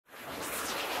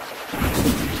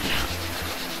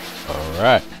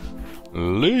Alright.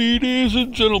 Ladies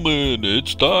and gentlemen,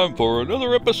 it's time for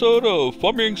another episode of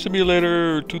Farming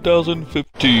Simulator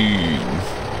 2015.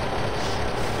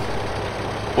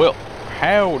 Well,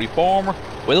 howdy farmer.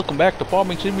 Welcome back to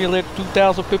Farming Simulator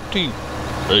 2015.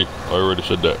 Hey, I already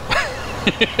said that.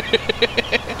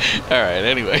 Alright,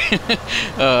 anyway.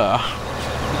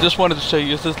 Just wanted to show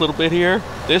you this little bit here.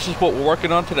 This is what we're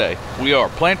working on today. We are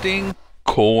planting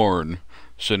corn.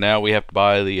 So now we have to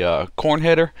buy the corn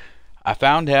header. I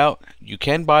found out you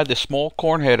can buy the small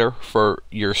corn header for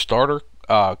your starter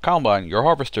combine, your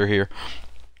harvester here.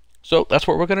 So that's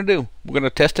what we're going to do. We're going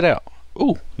to test it out.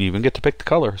 Ooh, you even get to pick the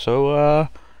color. So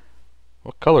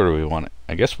what color do we want it?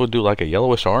 I guess we'll do like a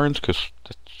yellowish orange because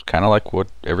that's kind of like what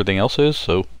everything else is.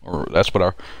 So, or that's what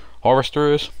our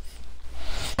harvester is.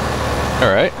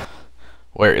 Alright.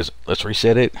 Where is it? Let's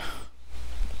reset it.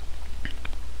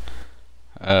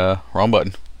 Wrong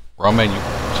button. Wrong menu.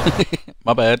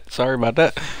 My bad. Sorry about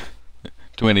that.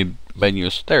 Too many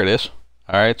menus. There it is.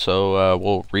 Alright, so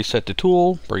we'll reset the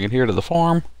tool, bring it here to the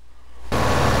farm.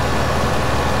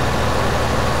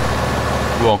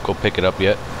 We won't go pick it up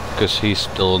yet, because he's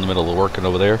still in the middle of working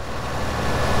over there.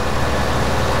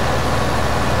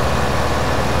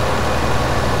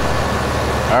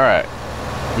 Alright.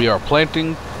 We are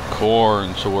planting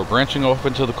corn, so we're branching off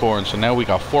into the corn. So now we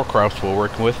got 4 crops we're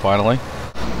working with, finally.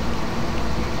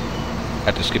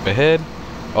 Had to skip ahead.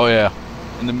 Oh yeah,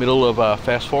 in the middle of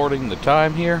fast forwarding the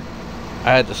time here,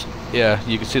 I had to, yeah,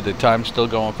 you can see the time still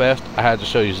going fast. I had to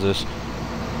show you this.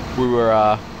 We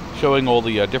were showing all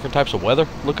the different types of weather.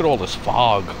 Look at all this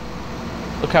fog.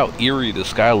 Look how eerie the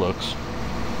sky looks.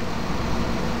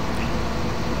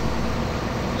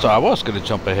 So I was going to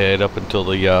jump ahead up until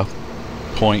the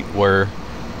point where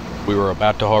we were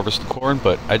about to harvest the corn,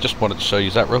 but I just wanted to show you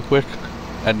that real quick.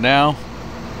 And now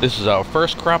this is our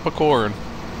first crop of corn.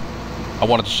 I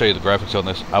wanted to show you the graphics on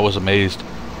this. I was amazed.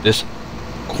 This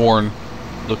corn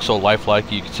looks so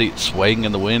lifelike. You can see it swaying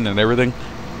in the wind and everything.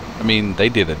 I mean, they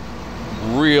did a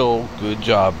real good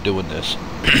job doing this.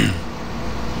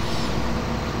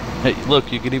 Hey,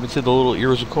 look, you can even see the little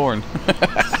ears of corn.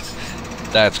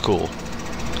 That's cool.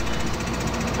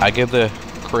 I give the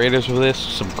creators of this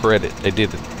some credit. They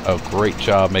did a great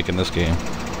job making this game.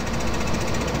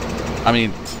 I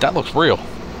mean, that looks real.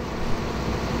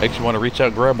 Makes you want to reach out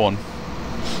and grab one.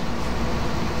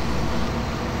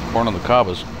 Corn on the cob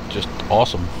is just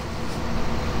awesome.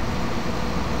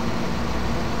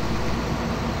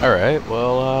 Alright,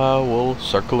 well, we'll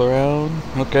circle around.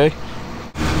 Okay.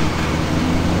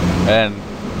 And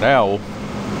now,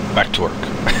 back to work.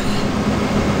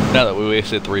 Now that we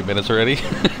wasted 3 minutes already.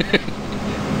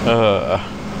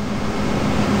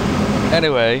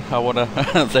 Anyway, I want to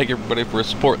thank everybody for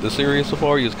supporting the series so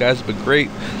far. You guys have been great,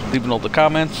 leaving all the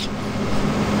comments.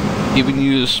 Even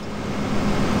use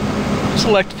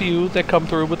select few that come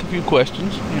through with a few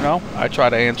questions. You know, I try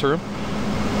to answer them.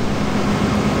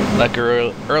 Like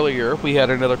earlier, we had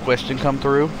another question come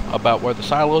through about where the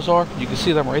silos are. You can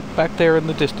see them right back there in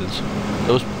the distance.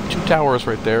 Those 2 towers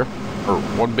right there, or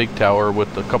one big tower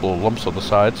with a couple of lumps on the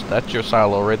sides. That's your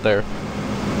silo right there.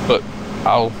 But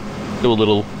I'll do a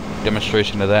little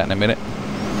demonstration of that in a minute.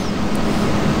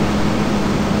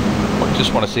 I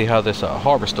just want to see how this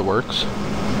harvester works.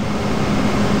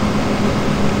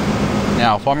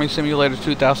 Now, Farming Simulator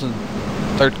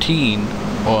 2013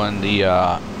 on the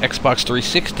Xbox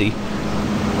 360,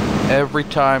 every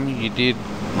time you did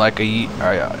like a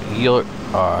yield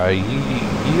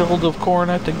of corn,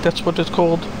 I think that's what it's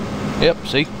called. Yep,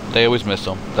 see? They always miss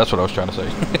them. That's what I was trying to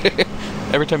say.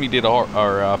 Every time you did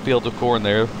our field of corn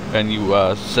there, and you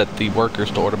set the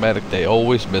workers to automatic, they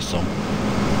always miss them.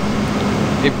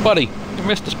 Hey, buddy, you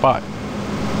missed the spot.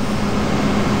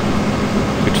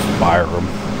 You could fire them.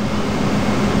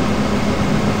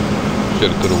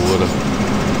 Shoulda, coulda, woulda.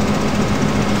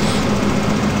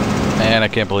 Man, I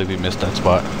can't believe he missed that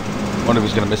spot. Wonder if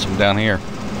he's gonna miss him down here.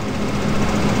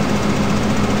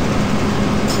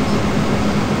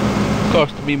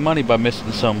 Costing me money by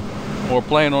missing some. We're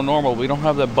playing on normal. We don't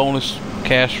have that bonus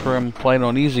cash from playing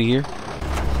on easy here.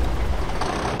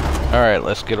 Alright,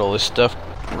 let's get all this stuff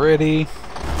ready.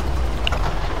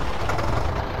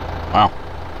 Wow.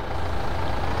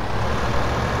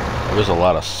 There's a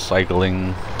lot of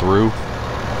cycling through.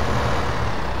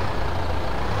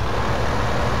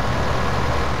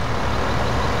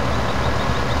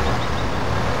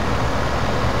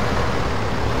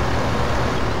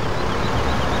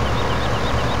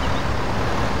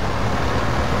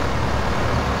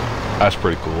 That's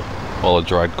pretty cool. All the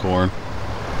dried corn.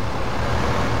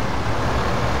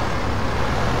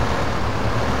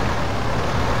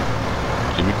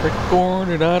 Give me cricket corn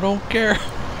and I don't care.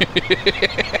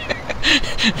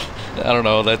 I don't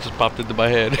know, that just popped into my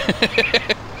head.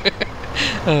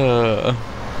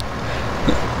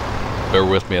 Bear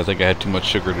with me, I think I had too much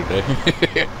sugar today.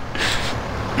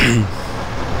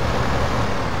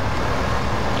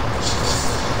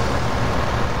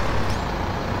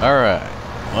 Alright,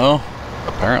 well,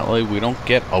 apparently we don't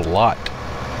get a lot.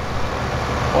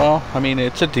 Well, I mean,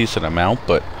 it's a decent amount,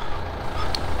 but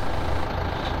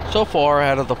so far,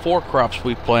 out of the 4 crops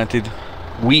we planted,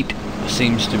 wheat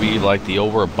seems to be like the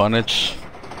overabundance.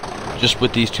 Just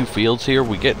with these 2 fields here,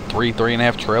 we get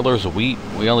 3.5 trailers of wheat.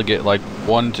 We only get like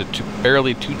 1 to 2,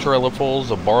 barely 2 trailerfuls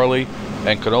of barley,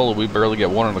 and canola we barely get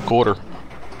 1.25,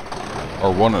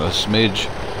 or 1 and a smidge.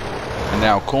 And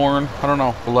now corn, I don't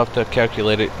know. We'll have to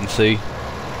calculate it and see.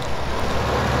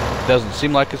 Doesn't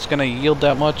seem like it's gonna yield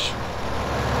that much,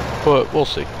 but we'll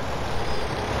see.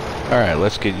 All right,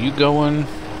 let's get you going.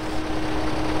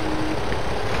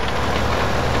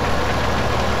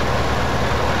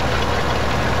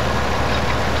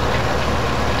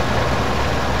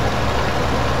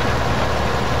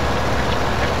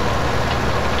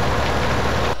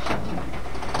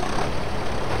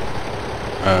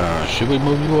 Should we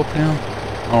move you up now?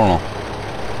 I don't know.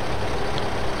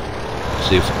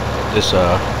 See if this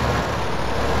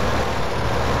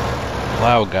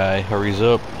plow guy hurries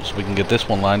up so we can get this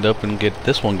one lined up and get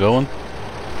this one going.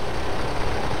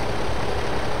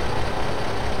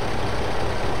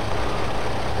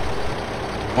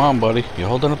 Come on, buddy. You're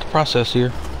holding up the process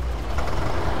here.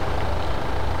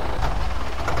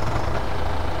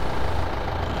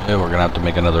 Yeah, we're gonna have to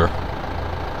make another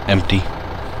empty.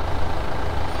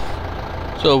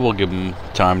 So we'll give them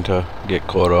time to get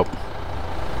caught up.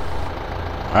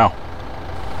 Wow.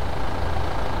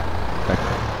 That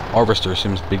harvester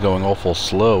seems to be going awful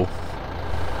slow.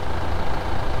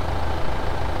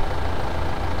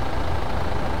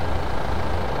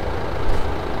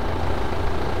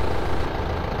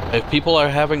 If people are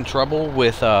having trouble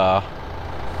with, what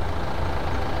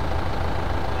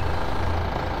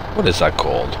is that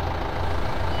called?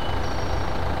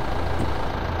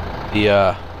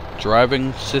 The,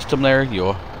 driving system there,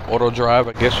 your auto drive,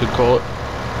 I guess you'd call it.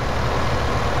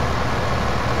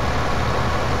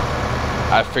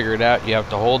 I figured out you have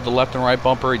to hold the left and right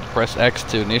bumper, you press X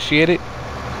to initiate it.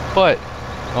 But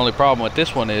the only problem with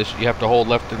this one is you have to hold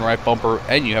left and right bumper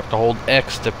and you have to hold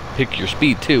X to pick your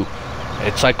speed too.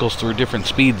 It cycles through different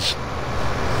speeds.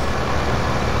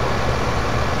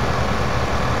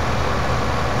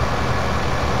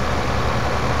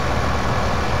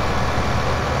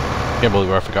 Can't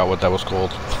believe I forgot what that was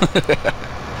called.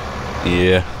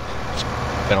 Yeah, it's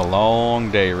been a long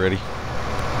day already.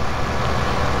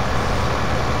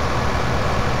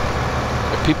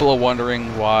 If people are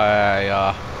wondering why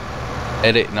I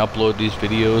edit and upload these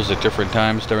videos at different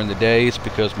times during the day, it's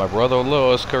because my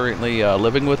brother-in-law is currently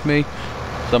living with me.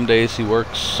 Some days he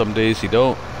works, some days he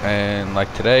don't, and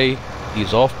like today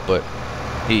he's off, but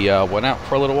he went out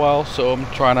for a little while, so I'm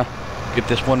trying to get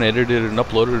this one edited and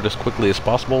uploaded as quickly as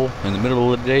possible in the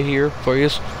middle of the day here for you.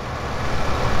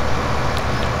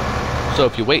 So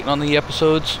if you're waiting on the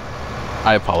episodes,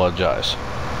 I apologize.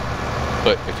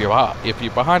 But if you're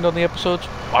behind on the episodes,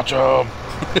 watch them.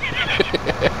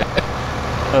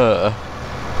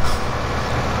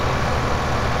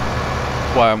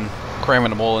 Why I'm cramming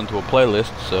them all into a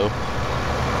playlist. So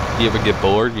if you ever get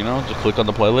bored, you know, just click on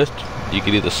the playlist. You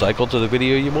can either cycle to the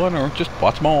video you want or just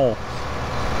watch them all.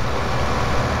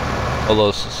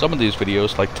 Although some of these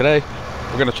videos, like today,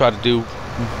 we're going to try to do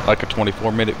like a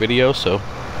 24-minute video, so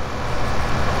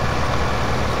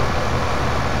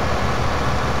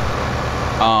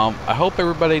I hope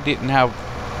everybody didn't have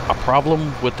a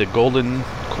problem with the golden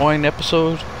coin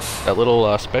episode, that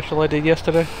little special I did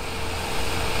yesterday.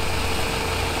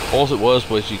 All it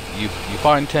was you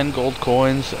find 10 gold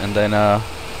coins, and then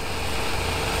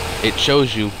it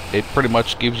shows you, it pretty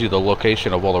much gives you the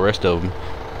location of all the rest of them.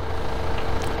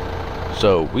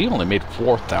 So we only made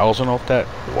 4,000 off that.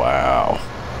 Wow.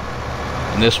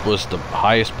 And this was the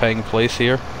highest paying place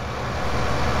here.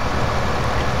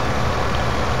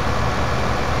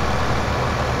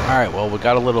 Alright, well, we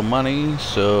got a little money,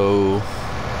 so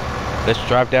let's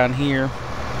drive down here,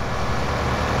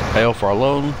 pay off our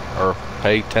loan, or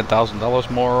pay $10,000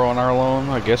 more on our loan.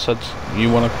 I guess that's, you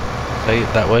want to say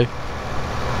it that way.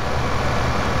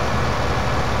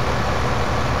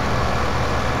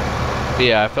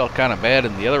 Yeah, I felt kind of bad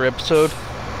in the other episode,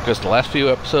 because the last few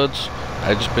episodes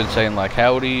I've just been saying like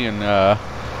howdy and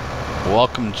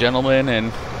welcome gentlemen,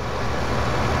 and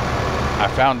I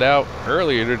found out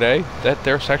earlier today that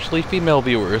there's actually female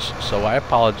viewers, so I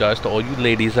apologize to all you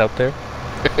ladies out there.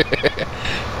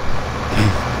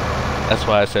 That's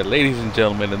why I said ladies and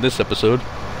gentlemen in this episode.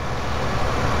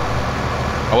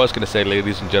 I was going to say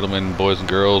ladies and gentlemen, boys and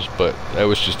girls, but that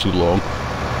was just too long.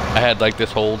 I had like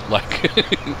this whole like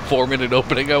 4-minute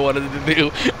opening I wanted to do,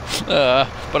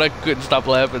 but I couldn't stop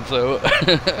laughing, so.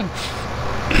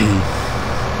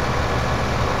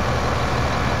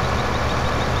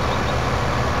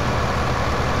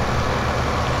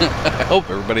 I hope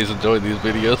everybody's enjoying these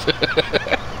videos.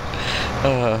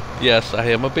 Yes, I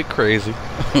am a bit crazy.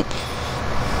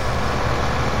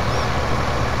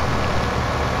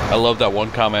 I love that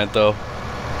one comment though,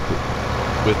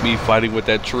 with me fighting with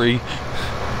that tree.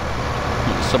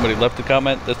 Somebody left a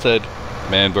comment that said,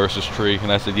 man versus tree,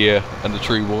 and I said, yeah, and the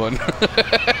tree won.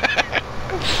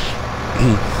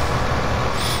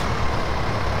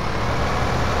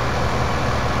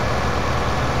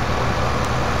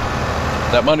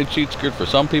 That money cheat's good for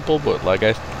some people, but like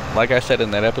I said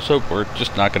in that episode, we're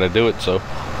just not gonna do it, so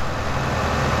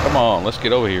come on, let's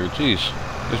get over here. Jeez,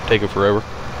 it's taking forever.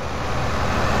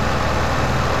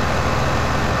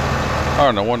 Oh,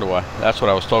 no wonder why. That's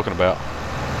what I was talking about.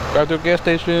 Drive to a gas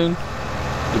station.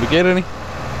 Did we get any?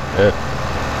 Yeah.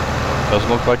 Doesn't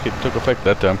look like it took effect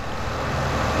that time.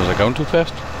 Was I going too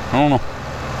fast? I don't know.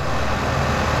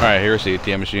 Alright, here's the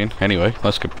ATM machine. Anyway,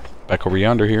 let's get back over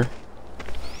yonder here.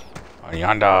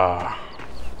 Yonder.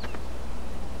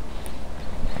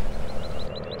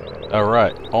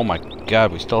 Alright. Oh my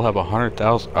god, we still have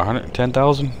 100,000,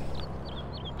 110,000?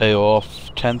 Pay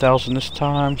off 10,000 this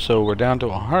time, so we're down to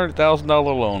a $100,000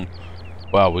 loan.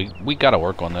 Wow, we gotta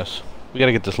work on this. We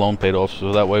gotta get this loan paid off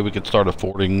so that way we can start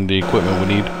affording the equipment we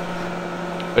need.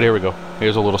 But here we go.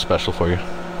 Here's a little special for you.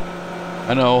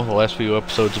 I know the last few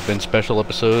episodes have been special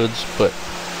episodes, but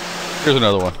here's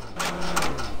another one.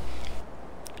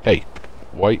 Hey,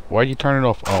 why you turn it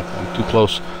off? Oh, I'm too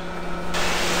close.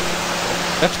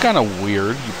 That's kind of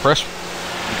weird. You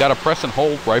gotta press and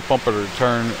hold right bumper to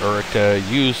turn, or to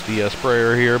use the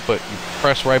sprayer here, but you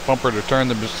press right bumper to turn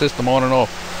the system on and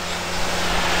off.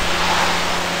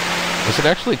 Is it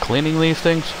actually cleaning these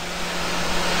things?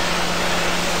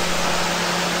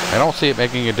 I don't see it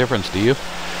making a difference, do you?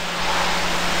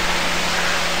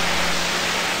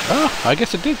 Oh, I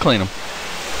guess it did clean them.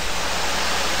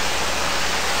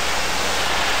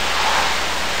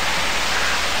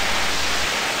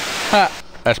 Ha!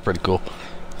 That's pretty cool.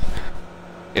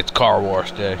 It's car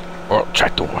wash day. Or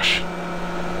tractor wash.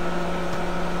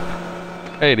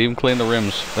 Hey, it even cleaned the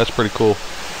rims. That's pretty cool.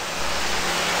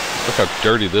 Look how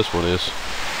dirty this one is.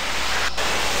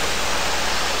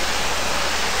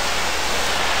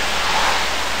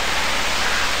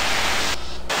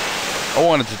 I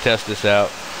wanted to test this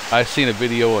out. I seen a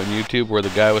video on YouTube where the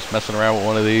guy was messing around with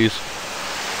one of these.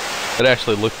 It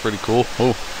actually looked pretty cool.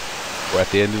 Oh, we're at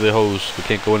the end of the hose. We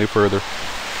can't go any further.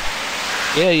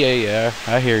 Yeah.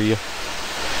 I hear you.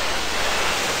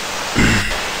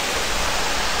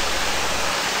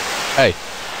 Hey,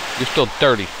 you're still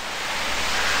dirty.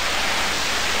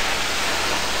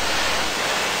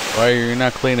 Why are you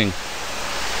not cleaning?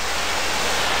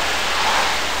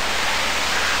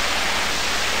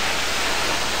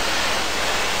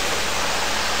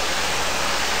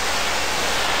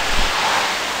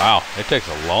 Wow, it takes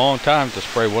a long time to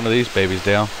spray one of these babies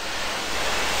down.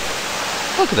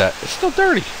 Look at that, it's still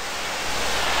dirty.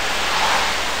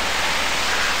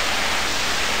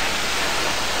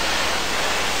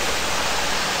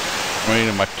 I mean,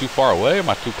 am I too far away? Am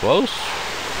I too close?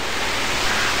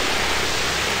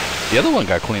 The other one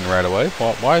got cleaned right away.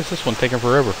 Why is this one taking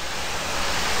forever?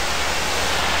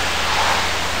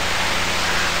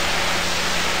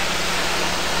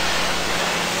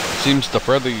 It seems the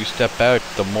further you step back,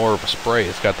 the more of a spray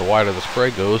it's got, the wider the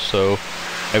spray goes, so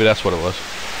maybe that's what it was.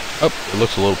 Oh, it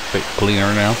looks a little bit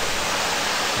cleaner now.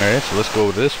 Alright, so let's go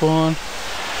with this one.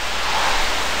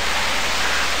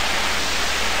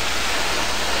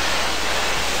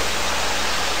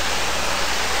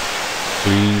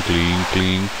 Clean, clean,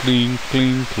 clean, clean,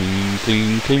 clean, clean,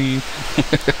 clean, clean.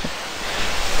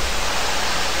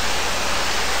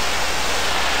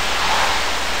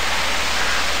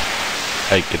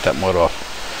 Hey, get that mud off.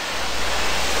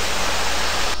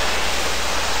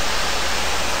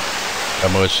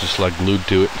 That mud's just like glued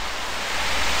to it.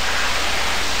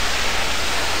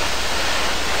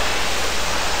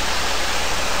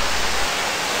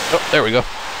 Oh, there we go.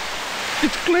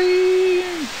 It's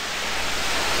clean!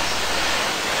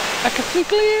 I can see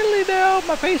clearly now,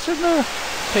 my face in the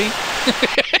paint.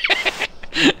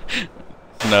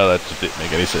 No, that just didn't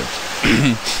make any sense.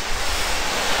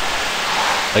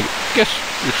 I guess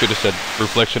we should have said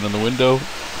reflection in the window.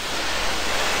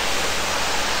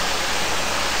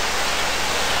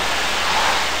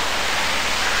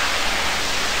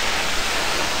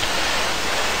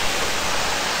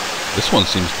 This one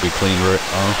seems to be clean, right?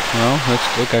 Oh, no,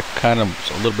 let's look at kind of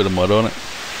a little bit of mud on it.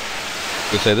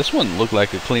 I say this one looked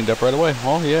like it cleaned up right away.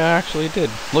 Oh, yeah, actually it did.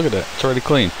 Look at that. It's already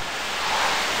clean.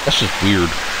 That's just weird.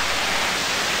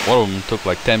 One of them took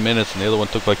like 10 minutes and the other one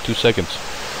took like 2 seconds.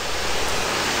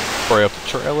 Spray up the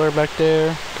trailer back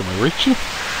there. Can we reach you?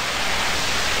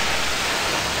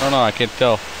 Oh no, I can't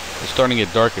tell. It's starting to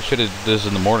get dark. I should have did this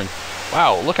in the morning.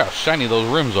 Wow, look how shiny those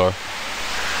rims are.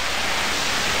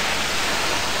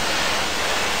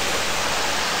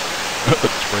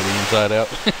 Spray the inside out.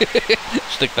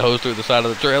 Stick the hose through the side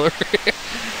of the trailer.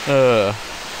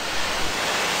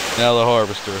 Now the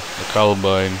harvester, the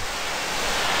Columbine.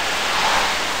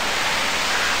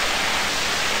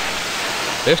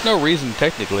 There's no reason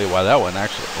technically why that one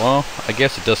actually, well, I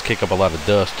guess it does kick up a lot of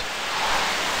dust.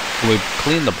 Can we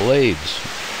clean the blades?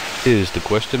 Is the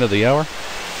question of the hour.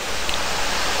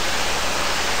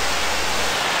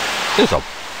 This is a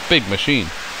big machine.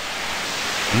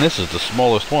 And this is the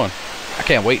smallest one. I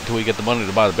can't wait until we get the money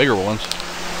to buy the bigger ones.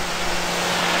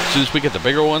 As soon as we get the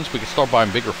bigger ones, we can start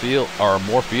buying bigger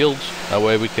more fields. That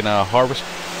way we can harvest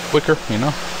quicker, you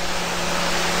know.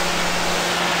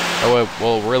 That way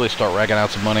we'll really start racking out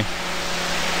some money.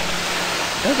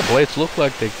 Yeah, the blades look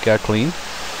like they got clean.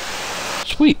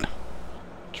 Sweet.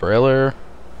 Trailer.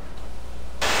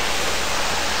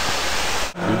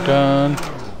 We're done.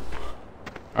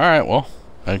 Alright, well,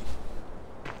 I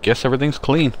guess everything's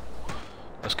clean.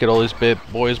 Let's get all these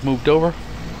boys moved over.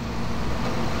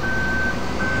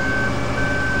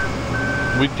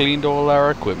 We cleaned all our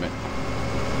equipment.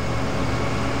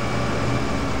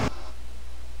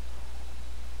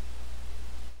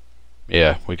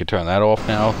 Yeah, we can turn that off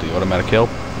now, the automatic help.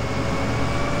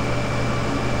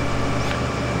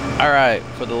 Alright,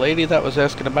 for the lady that was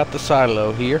asking about the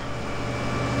silo here,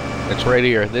 it's right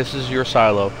here. This is your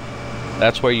silo.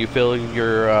 That's where you fill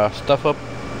your stuff up.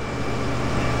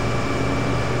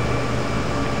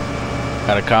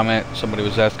 Had a comment, somebody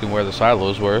was asking where the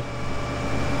silos were.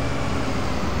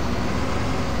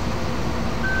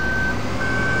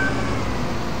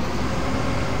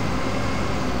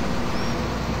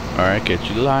 Alright, get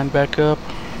you lined back up.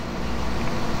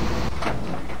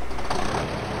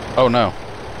 Oh no,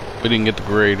 we didn't get the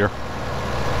grader.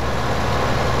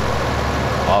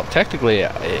 Technically,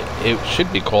 it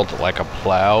should be called like a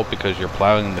plow because you're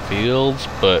plowing the fields,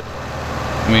 but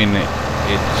I mean,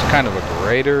 it's kind of a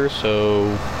grader,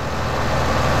 so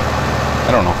I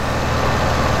don't know.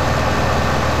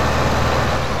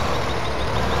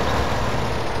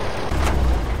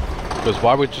 Because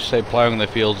why would you say plowing the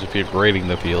fields if you're grading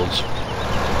the fields?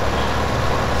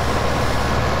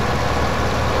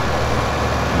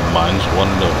 Mine's one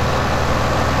note.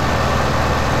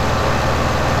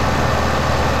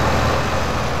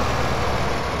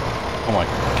 Oh my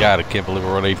god, I can't believe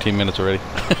we're on 18 minutes already.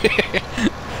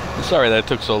 Sorry that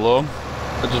took so long.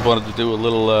 I just wanted to do a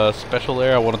little special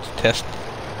there. I wanted to test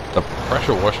the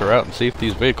pressure washer out and see if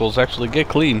these vehicles actually get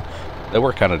clean. They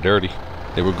were kind of dirty.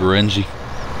 They were grungy.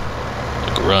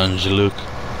 The grunge look.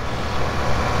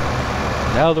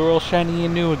 Now they're all shiny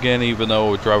and new again, even though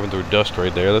we're driving through dust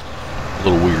right there. That's a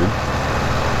little weird.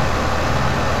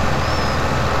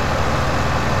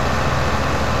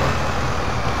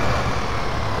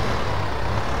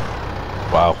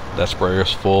 Wow, that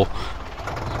sprayer's full.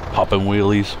 Popping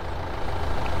wheelies.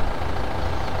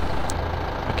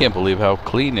 I can't believe how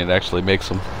clean it actually makes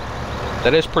them.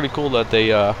 That is pretty cool that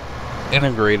they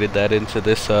integrated that into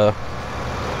this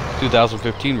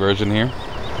 2015 version here.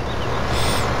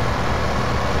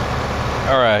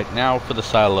 Alright, now for the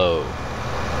silo.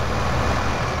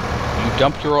 You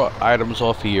dump your items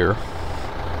off here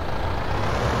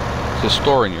to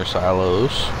store in your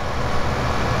silos.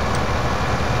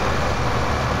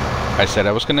 I said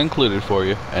I was going to include it for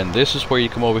you, and this is where you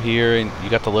come over here and you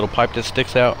got the little pipe that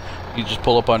sticks out. You just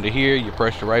pull up onto here, you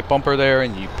press your right bumper there,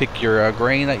 and you pick your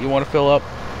grain that you want to fill up.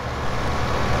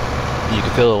 You can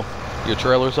fill your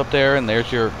trailers up there, and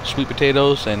there's your sweet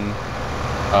potatoes and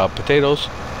potatoes,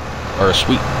 or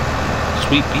sweet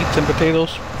beets and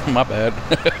potatoes. My bad.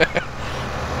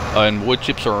 And wood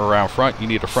chips are around front. You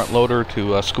need a front loader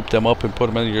to scoop them up and put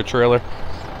them in your trailer.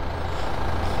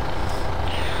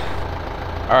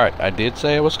 Alright, I did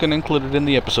say I was going to include it in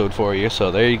the episode for you,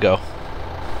 so there you go.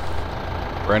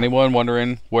 For anyone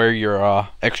wondering where your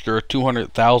extra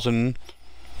 200,000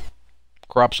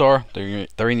 crops are,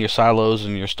 they're in your silos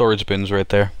and your storage bins right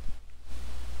there.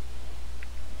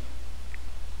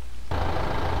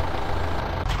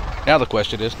 Now the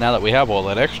question is, now that we have all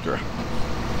that extra,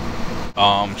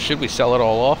 should we sell it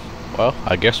all off? Well,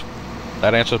 I guess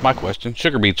that answers my question.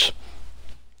 Sugar beets.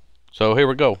 So here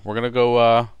we go. We're going to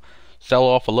go sell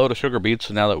off a load of sugar beets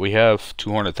now that we have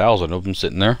 200,000 of them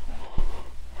sitting there.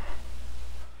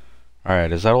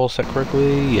 Alright, is that all set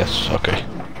correctly? Yes, okay.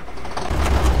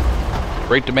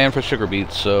 Great demand for sugar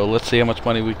beets, so let's see how much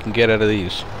money we can get out of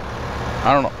these.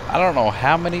 I don't know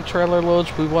how many trailer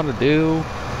loads we want to do.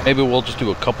 Maybe we'll just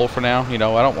do a couple for now. You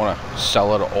know, I don't want to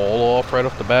sell it all off right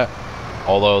off the bat.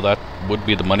 Although that would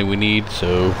be the money we need,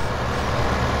 so...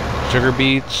 Sugar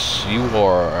beets, you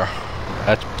are...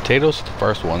 That's potatoes, the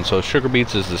first one, so sugar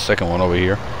beets is the second one over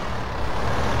here.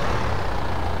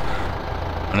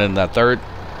 And then that third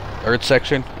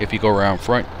section, if you go around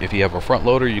front, if you have a front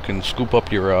loader, you can scoop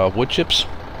up your wood chips.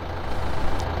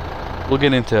 We'll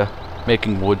get into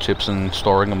making wood chips and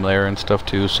storing them there and stuff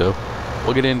too, so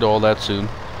we'll get into all that soon.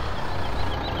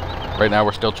 Right now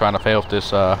we're still trying to pay off this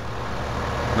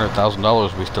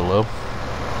 $100,000 we still owe.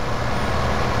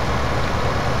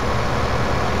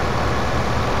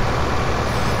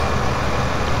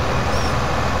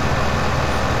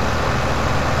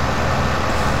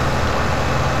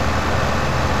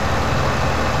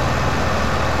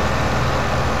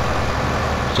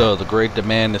 So the great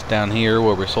demand is down here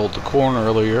where we sold the corn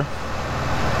earlier.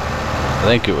 I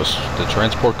think it was the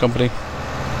transport company.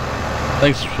 I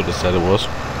think that's what it said it was.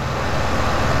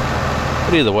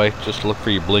 But either way, just look for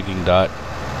your blinking dot.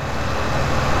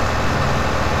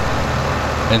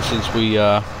 And since we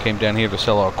came down here to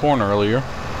sell our corn earlier...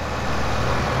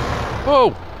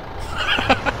 Whoa!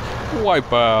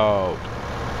 Wipe out!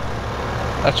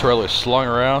 That trailer slung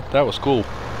around. That was cool.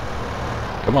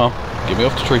 Come on, get me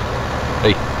off the tree.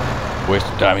 Hey,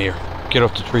 wasting time here. Get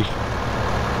off the tree.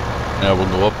 Now we'll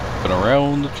go up and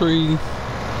around the tree.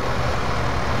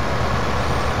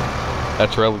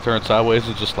 That trailer turned sideways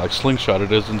and just like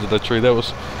slingshotted us into the tree. That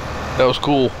was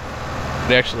cool.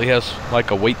 It actually has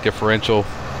like a weight differential.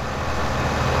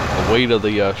 The weight of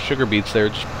the sugar beets there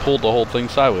just pulled the whole thing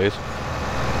sideways.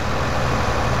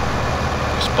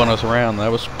 Spun us around.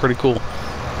 That was pretty cool.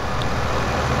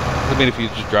 I mean, if you're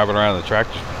just driving around the track,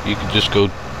 you could just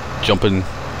go jumping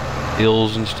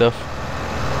hills and stuff.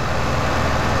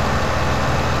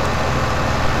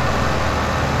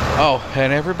 Oh,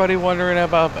 and everybody wondering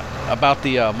about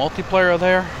the multiplayer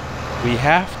there. We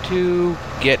have to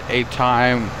get a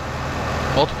time.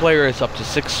 Multiplayer is up to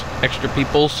 6 extra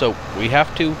people, so we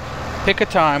have to pick a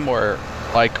time where,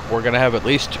 like, we're gonna have at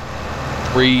least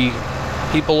 3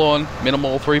 people on,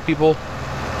 minimal 3 people,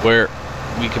 where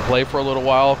we can play for a little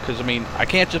while. Because I mean, I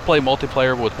can't just play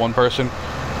multiplayer with one person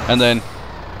and then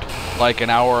like an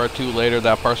hour or 2 later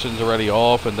that person's already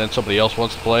off and then somebody else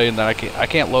wants to play, and then I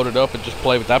can't load it up and just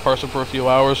play with that person for a few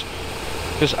hours.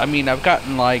 Because I mean, I've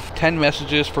gotten like 10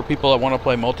 messages for people that want to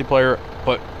play multiplayer,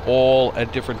 but all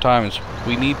at different times.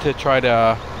 We need to try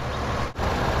to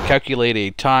calculate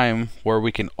a time where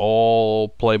we can all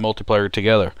play multiplayer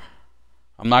together.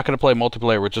 I'm not going to play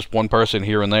multiplayer with just one person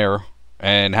here and there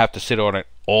and have to sit on it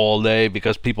all day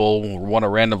because people want to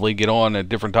randomly get on at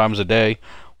different times of day.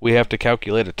 We have to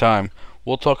calculate a time.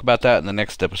 We'll talk about that in the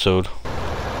next episode.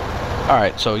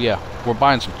 Alright, so yeah, we're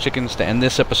buying some chickens to end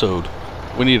this episode.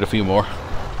 We need a few more.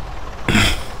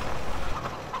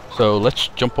 So let's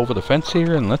jump over the fence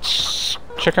here and let's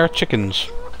check our chickens.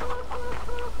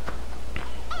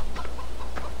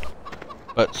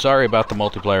 But sorry about the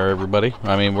multiplayer, everybody.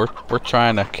 I mean, we're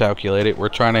trying to calculate it. We're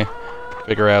trying to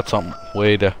figure out some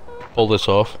way to pull this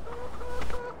off.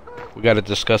 We got to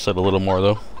discuss it a little more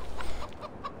though.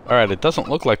 Alright, it doesn't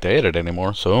look like they ate it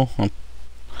anymore, so...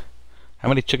 how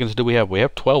many chickens do we have? We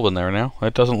have 12 in there now.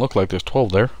 That doesn't look like there's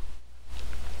 12 there.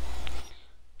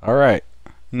 Alright,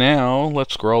 now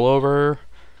let's scroll over.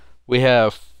 We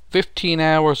have 15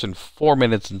 hours and 4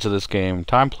 minutes into this game.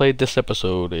 Time played this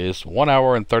episode is 1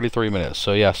 hour and 33 minutes.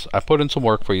 So yes, I put in some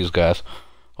work for you guys.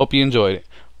 Hope you enjoyed it.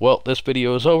 Well, this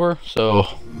video is over, so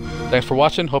thanks for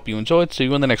watching. Hope you enjoyed. See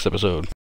you in the next episode.